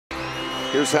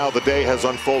Here's how the day has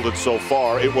unfolded so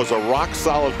far. It was a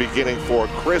rock-solid beginning for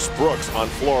Chris Brooks on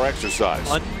floor exercise.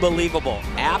 Unbelievable.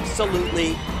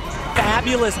 Absolutely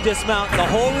fabulous dismount. The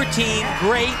whole routine,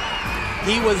 great.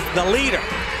 He was the leader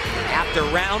after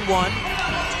round one.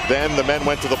 Then the men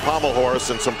went to the pommel horse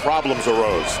and some problems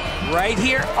arose. Right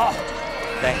here, oh,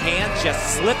 the hand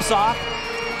just slips off.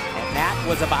 And that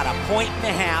was about 1.5 points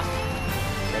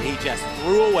that he just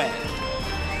threw away.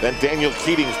 Then Daniel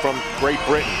Keatings from Great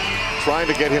Britain, trying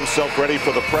to get himself ready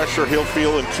for the pressure he'll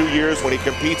feel in 2 years when he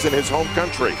competes in his home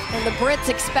country. And the Brits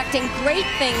expecting great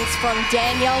things from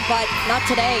Daniel, but not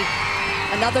today.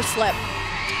 Another slip.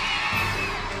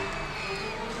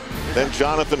 Then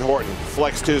Jonathan Horton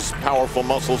flexed his powerful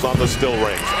muscles on the still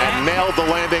rings and nailed the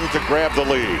landing to grab the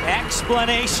lead.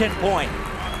 Explanation point.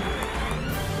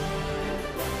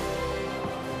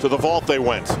 To the vault they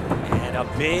went. And a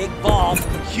big vault,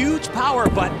 huge power,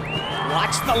 but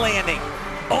watch the landing.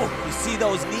 Oh, you see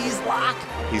those knees lock?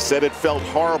 He said it felt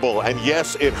horrible, and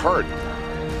yes, it hurt.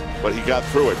 But he got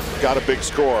through it, got a big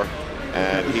score,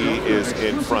 and he is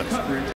in front.